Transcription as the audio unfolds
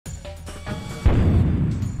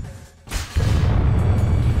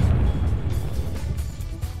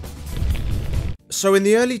So in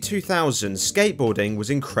the early 2000s, skateboarding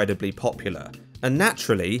was incredibly popular, and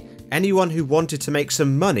naturally, anyone who wanted to make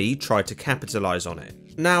some money tried to capitalise on it.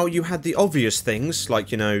 Now, you had the obvious things,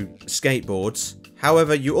 like, you know, skateboards.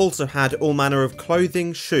 However, you also had all manner of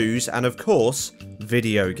clothing, shoes, and of course,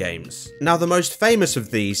 video games. Now, the most famous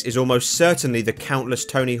of these is almost certainly the countless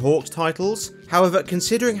Tony Hawk's titles. However,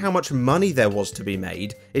 considering how much money there was to be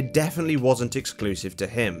made, it definitely wasn't exclusive to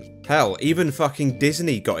him. Hell, even fucking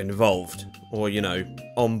Disney got involved. Or, you know,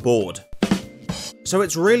 on board. So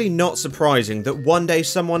it's really not surprising that one day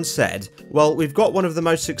someone said, well, we've got one of the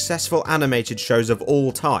most successful animated shows of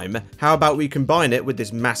all time, how about we combine it with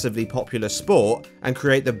this massively popular sport and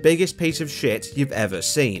create the biggest piece of shit you've ever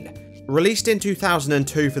seen. Released in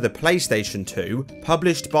 2002 for the PlayStation 2,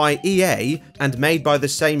 published by EA, and made by the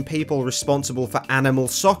same people responsible for Animal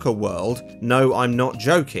Soccer World, no, I'm not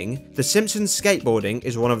joking, the Simpsons Skateboarding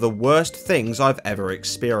is one of the worst things I've ever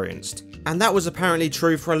experienced. And that was apparently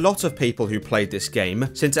true for a lot of people who played this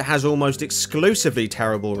game, since it has almost exclusively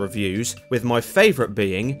terrible reviews, with my favourite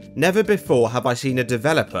being, never before have I seen a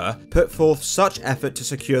developer put forth such effort to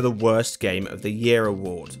secure the Worst Game of the Year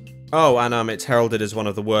award. Oh, and it's heralded as one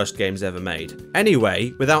of the worst games ever made.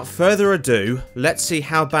 Anyway, without further ado, let's see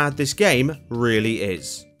how bad this game really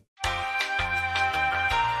is.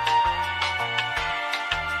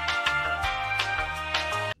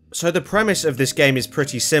 So the premise of this game is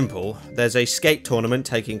pretty simple. There's a skate tournament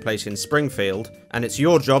taking place in Springfield, and it's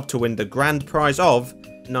your job to win the grand prize of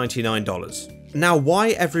 $99. Now, why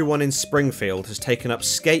everyone in Springfield has taken up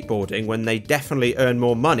skateboarding when they definitely earn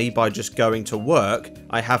more money by just going to work,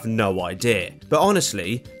 I have no idea. But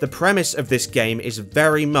honestly, the premise of this game is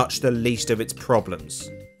very much the least of its problems.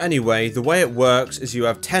 Anyway, the way it works is you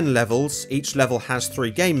have 10 levels, each level has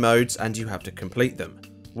 3 game modes, and you have to complete them.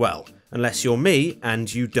 Well, unless you're me,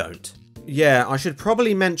 and you don't. Yeah, I should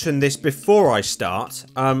probably mention this before I start.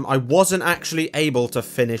 I wasn't actually able to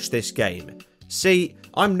finish this game. See,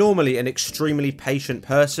 I'm normally an extremely patient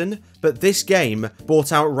person, but this game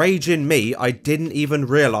brought out rage in me I didn't even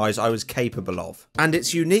realise I was capable of. And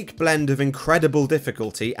its unique blend of incredible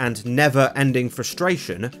difficulty and never-ending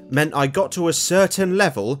frustration meant I got to a certain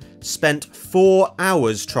level, spent 4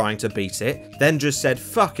 hours trying to beat it, then just said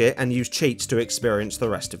fuck it and used cheats to experience the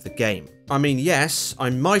rest of the game. I mean, yes, I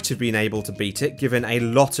might have been able to beat it given a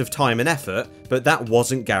lot of time and effort, but that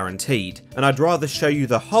wasn't guaranteed, and I'd rather show you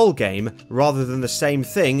the whole game rather than the same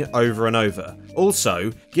thing over and over.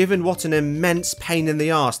 Also, given what an immense pain in the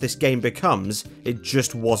arse this game becomes, it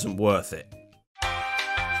just wasn't worth it.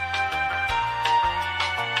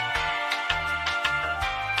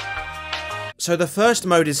 So the first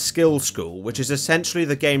mode is Skillz School, which is essentially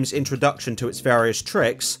the game's introduction to its various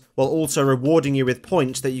tricks, while also rewarding you with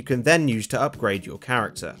points that you can then use to upgrade your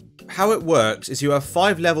character. How it works is you have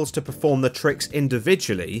 5 levels to perform the tricks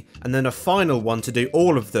individually, and then a final one to do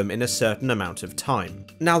all of them in a certain amount of time.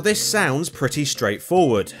 Now this sounds pretty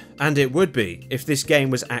straightforward, and it would be if this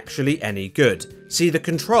game was actually any good. See, the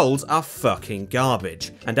controls are fucking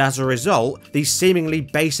garbage, and as a result, these seemingly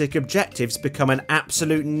basic objectives become an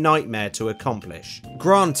absolute nightmare to accomplish.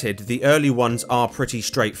 Granted, the early ones are pretty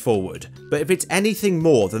straightforward, but if it's anything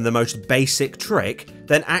more than the most basic trick,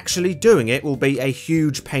 then actually doing it will be a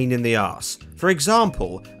huge pain in the arse. For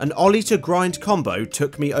example, an ollie to grind combo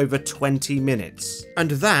took me over 20 minutes.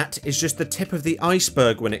 And that is just the tip of the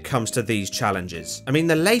iceberg when it comes to these challenges. I mean,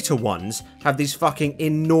 the later ones have these fucking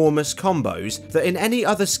enormous combos that in any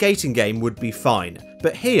other skating game would be fine,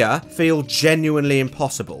 but here feel genuinely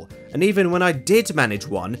impossible. And even when I did manage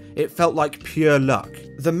one, it felt like pure luck.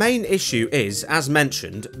 The main issue is, as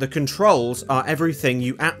mentioned, the controls are everything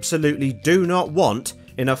you absolutely do not want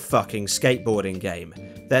in a fucking skateboarding game.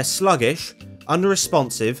 They're sluggish,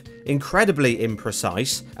 unresponsive, incredibly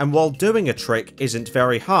imprecise, and while doing a trick isn't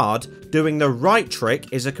very hard, doing the right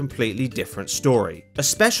trick is a completely different story.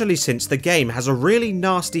 Especially since the game has a really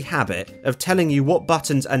nasty habit of telling you what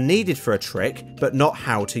buttons are needed for a trick, but not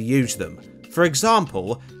how to use them. For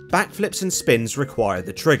example, backflips and spins require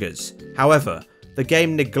the triggers. However, the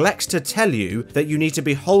game neglects to tell you that you need to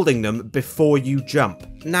be holding them before you jump.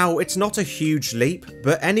 Now, it's not a huge leap,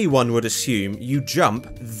 but anyone would assume you jump,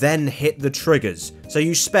 then hit the triggers. So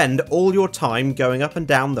you spend all your time going up and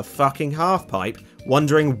down the fucking halfpipe,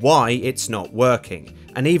 wondering why it's not working.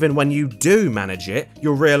 And even when you do manage it,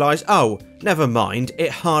 you'll realise, oh, never mind,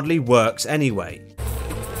 it hardly works anyway.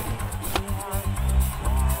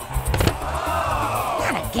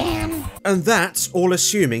 Not again. And that's all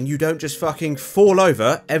assuming you don't just fucking fall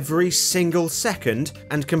over every single second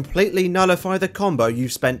and completely nullify the combo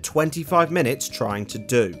you've spent 25 minutes trying to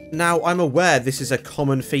do. Now, I'm aware this is a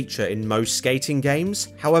common feature in most skating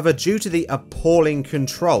games, however, due to the appalling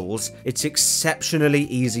controls, it's exceptionally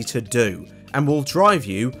easy to do, and will drive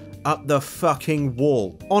you up the fucking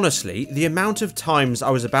wall. Honestly, the amount of times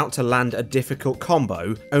I was about to land a difficult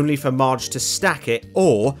combo only for Marge to stack it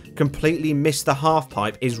or completely miss the half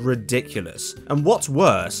pipe is ridiculous. And what's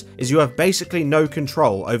worse is you have basically no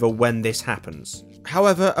control over when this happens.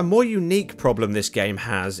 However, a more unique problem this game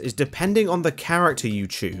has is depending on the character you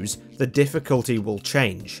choose, the difficulty will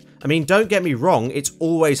change. I mean, don't get me wrong, it's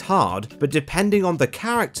always hard, but depending on the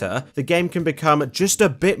character, the game can become just a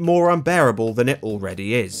bit more unbearable than it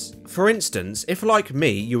already is. For instance, if like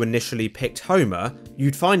me, you initially picked Homer,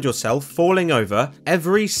 you'd find yourself falling over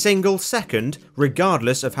every single second,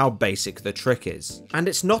 regardless of how basic the trick is. And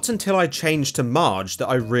it's not until I changed to Marge that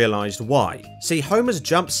I realised why. See, Homer's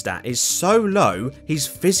jump stat is so low, he's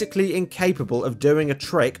physically incapable of doing a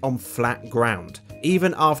trick on flat ground,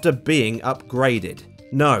 even after being upgraded.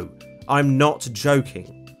 No, I'm not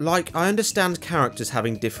joking. Like, I understand characters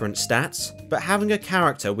having different stats, but having a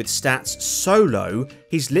character with stats so low,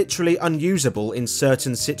 he's literally unusable in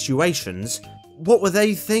certain situations. What were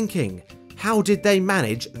they thinking? How did they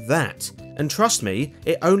manage that? And trust me,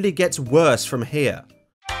 it only gets worse from here.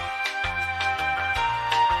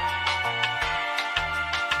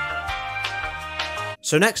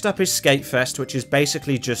 So next up is Skatefest, which is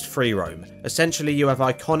basically just free roam. Essentially, you have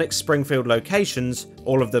iconic Springfield locations,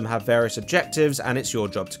 all of them have various objectives, and it's your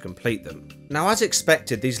job to complete them. Now, as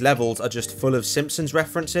expected, these levels are just full of Simpsons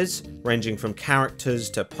references, ranging from characters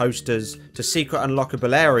to posters to secret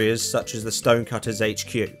unlockable areas such as the Stonecutters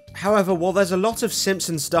HQ. However, while there's a lot of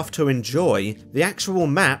Simpsons stuff to enjoy, the actual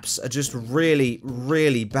maps are just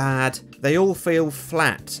really bad. They all feel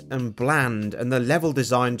flat and bland, and the level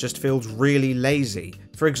design just feels really lazy.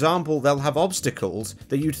 For example, they'll have obstacles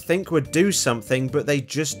that you'd think would do something, but they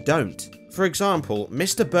just don't. For example,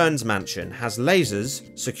 Mr. Burns' mansion has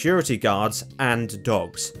lasers, security guards, and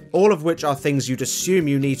dogs, all of which are things you'd assume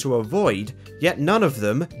you need to avoid, yet none of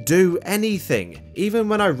them do anything. Even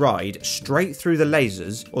when I ride straight through the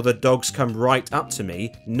lasers, or the dogs come right up to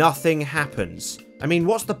me, nothing happens. I mean,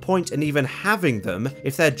 what's the point in even having them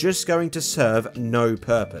if they're just going to serve no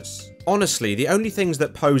purpose? Honestly, the only things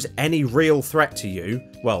that pose any real threat to you,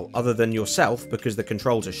 well, other than yourself because the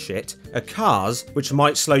controls are shit, are cars, which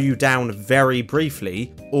might slow you down very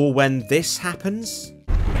briefly, or when this happens.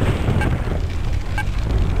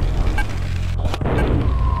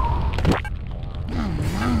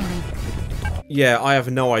 Yeah, I have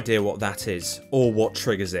no idea what that is, or what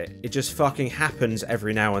triggers it. It just fucking happens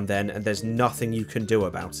every now and then, and there's nothing you can do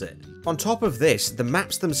about it. On top of this, the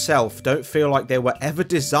maps themselves don't feel like they were ever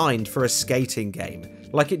designed for a skating game.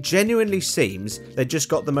 Like, it genuinely seems they just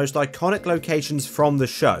got the most iconic locations from the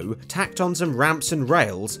show, tacked on some ramps and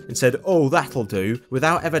rails, and said, oh, that'll do,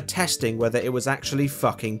 without ever testing whether it was actually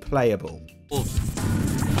fucking playable.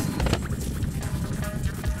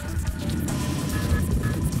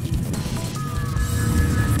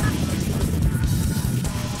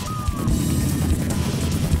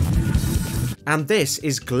 And this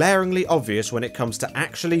is glaringly obvious when it comes to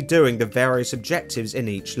actually doing the various objectives in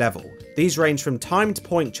each level. These range from timed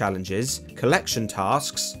point challenges, collection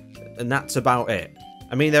tasks, and that's about it.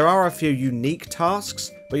 I mean, there are a few unique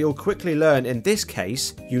tasks, but you'll quickly learn in this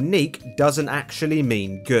case, unique doesn't actually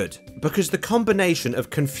mean good. Because the combination of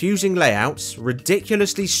confusing layouts,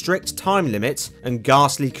 ridiculously strict time limits, and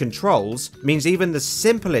ghastly controls means even the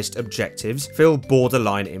simplest objectives feel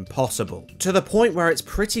borderline impossible. To the point where it's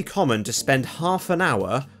pretty common to spend half an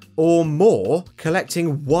hour or more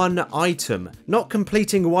collecting one item, not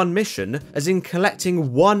completing one mission, as in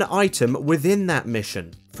collecting one item within that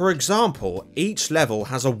mission. For example, each level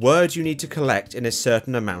has a word you need to collect in a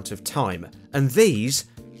certain amount of time, and these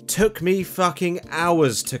took me fucking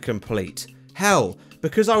hours to complete. Hell,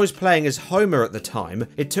 because I was playing as Homer at the time,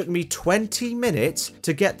 it took me 20 minutes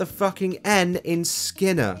to get the fucking N in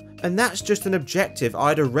Skinner. And that's just an objective I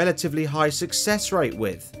had a relatively high success rate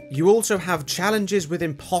with. You also have challenges with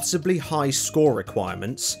impossibly high score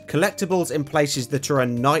requirements, collectibles in places that are a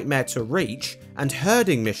nightmare to reach, and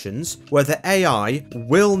herding missions where the AI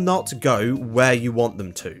will not go where you want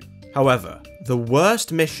them to. However, the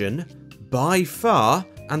worst mission, by far,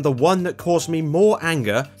 and the one that caused me more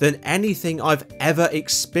anger than anything I've ever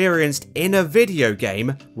experienced in a video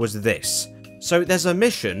game was this. So there's a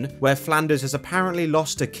mission where Flanders has apparently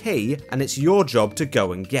lost a key and it's your job to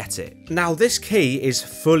go and get it. Now this key is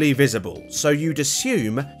fully visible, so you'd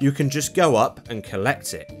assume you can just go up and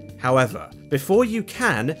collect it. However, before you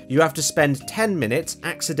can, you have to spend 10 minutes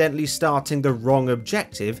accidentally starting the wrong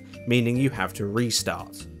objective, meaning you have to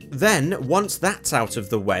restart. Then, once that's out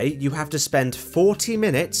of the way, you have to spend 40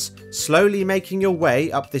 minutes slowly making your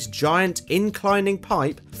way up this giant inclining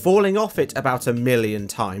pipe, falling off it about 1,000,000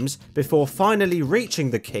 times, before finally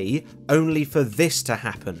reaching the key, only for this to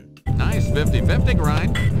happen. Nice 50-50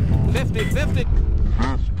 grind. 50-50.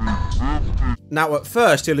 Now at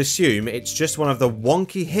first you'll assume it's just one of the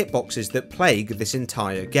wonky hitboxes that plague this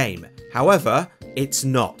entire game. However, it's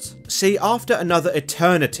not. See, after another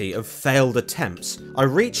eternity of failed attempts, I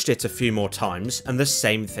reached it a few more times and the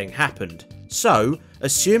same thing happened. So,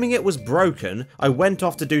 assuming it was broken, I went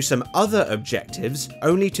off to do some other objectives,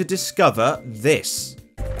 only to discover this.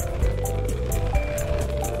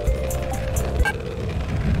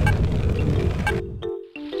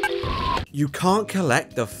 You can't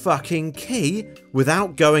collect the fucking key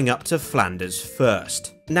without going up to Flanders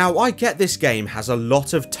first. Now, I get this game has a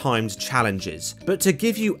lot of timed challenges, but to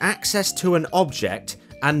give you access to an object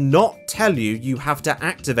and not tell you you have to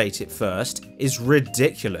activate it first is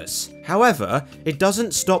ridiculous. However, it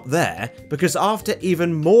doesn't stop there, because after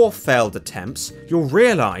even more failed attempts, you'll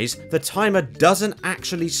realise the timer doesn't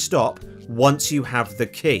actually stop once you have the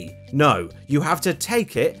key. No, you have to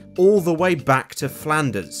take it all the way back to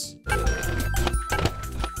Flanders.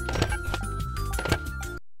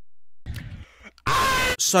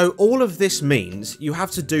 So all of this means you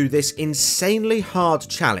have to do this insanely hard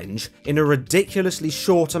challenge in a ridiculously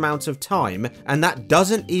short amount of time, and that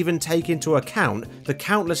doesn't even take into account the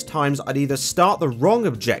countless times I'd either start the wrong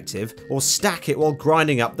objective or stack it while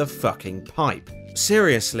grinding up the fucking pipe.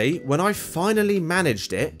 Seriously, when I finally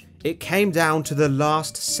managed it, it came down to the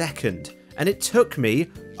last second, and it took me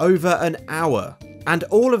over an hour. And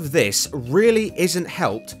all of this really isn't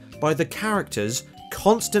helped by the characters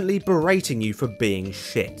constantly berating you for being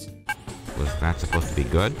shit. Was that supposed to be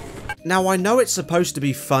good? Now, I know it's supposed to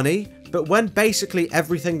be funny, but when basically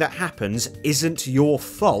everything that happens isn't your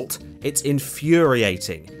fault, it's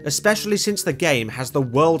infuriating, especially since the game has the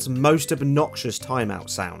world's most obnoxious timeout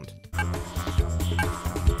sound.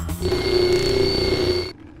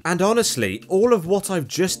 And honestly, all of what I've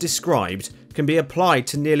just described can be applied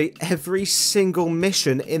to nearly every single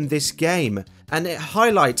mission in this game, and it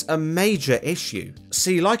highlights a major issue.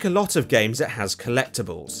 See, like a lot of games, it has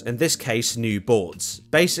collectibles, in this case new boards.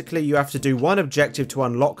 Basically, you have to do one objective to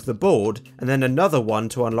unlock the board, and then another one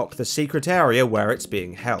to unlock the secret area where it's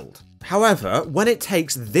being held. However, when it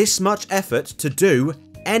takes this much effort to do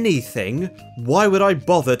anything, why would I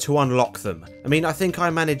bother to unlock them? I mean, I think I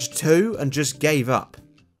managed 2 and just gave up.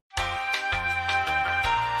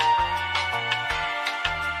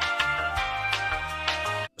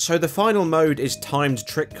 So the final mode is Timed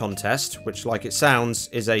Trick Contest, which, like it sounds,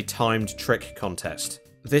 is a timed trick contest.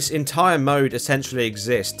 This entire mode essentially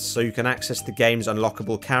exists so you can access the game's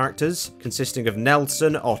unlockable characters, consisting of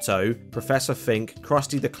Nelson, Otto, Professor Fink,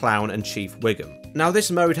 Krusty the Clown, and Chief Wiggum. Now, this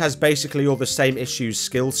mode has basically all the same issues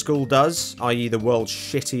Skillz School does, i.e. the world's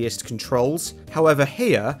shittiest controls. However,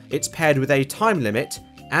 here, it's paired with a time limit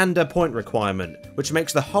and a point requirement, which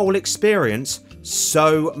makes the whole experience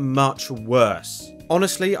so much worse.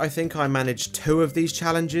 Honestly, I think I managed 2 of these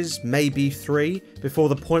challenges, maybe 3, before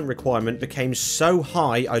the point requirement became so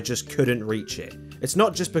high I just couldn't reach it. It's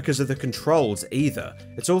not just because of the controls either,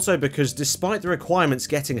 it's also because despite the requirements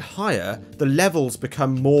getting higher, the levels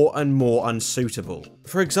become more and more unsuitable.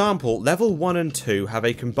 For example, level 1 and 2 have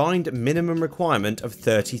a combined minimum requirement of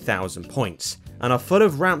 30,000 points, and are full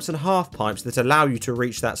of ramps and half-pipes that allow you to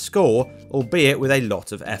reach that score, albeit with a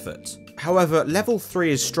lot of effort. However, level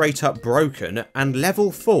 3 is straight up broken, and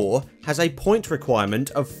level 4 has a point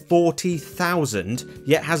requirement of 40,000,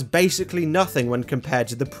 yet has basically nothing when compared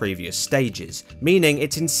to the previous stages, meaning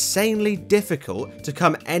it's insanely difficult to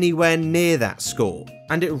come anywhere near that score.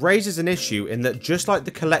 And it raises an issue in that, just like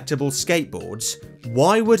the collectible skateboards,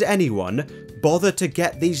 why would anyone bother to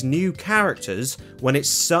get these new characters when it's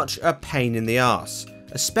such a pain in the arse?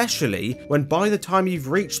 Especially when by the time you've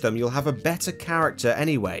reached them you'll have a better character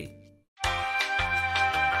anyway.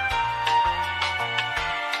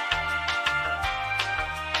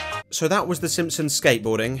 So that was the Simpsons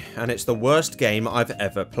Skateboarding, and it's the worst game I've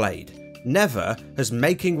ever played. Never has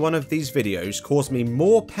making one of these videos caused me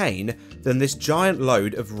more pain than this giant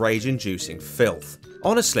load of rage-inducing filth.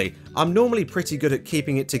 Honestly, I'm normally pretty good at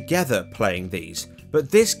keeping it together playing these, but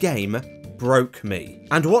this game broke me.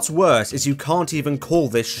 And what's worse is you can't even call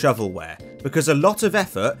this shovelware. because a lot of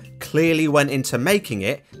effort clearly went into making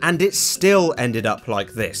it, and it still ended up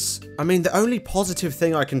like this. I mean, the only positive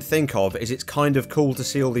thing I can think of is it's kind of cool to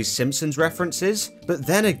see all these Simpsons references, but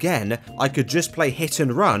then again, I could just play Hit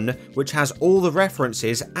and Run, which has all the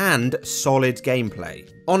references and solid gameplay.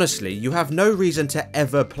 Honestly, you have no reason to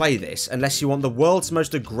ever play this unless you want the world's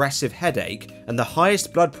most aggressive headache and the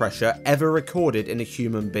highest blood pressure ever recorded in a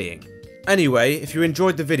human being. Anyway, if you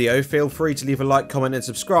enjoyed the video, feel free to leave a like, comment and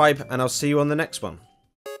subscribe, and I'll see you on the next one.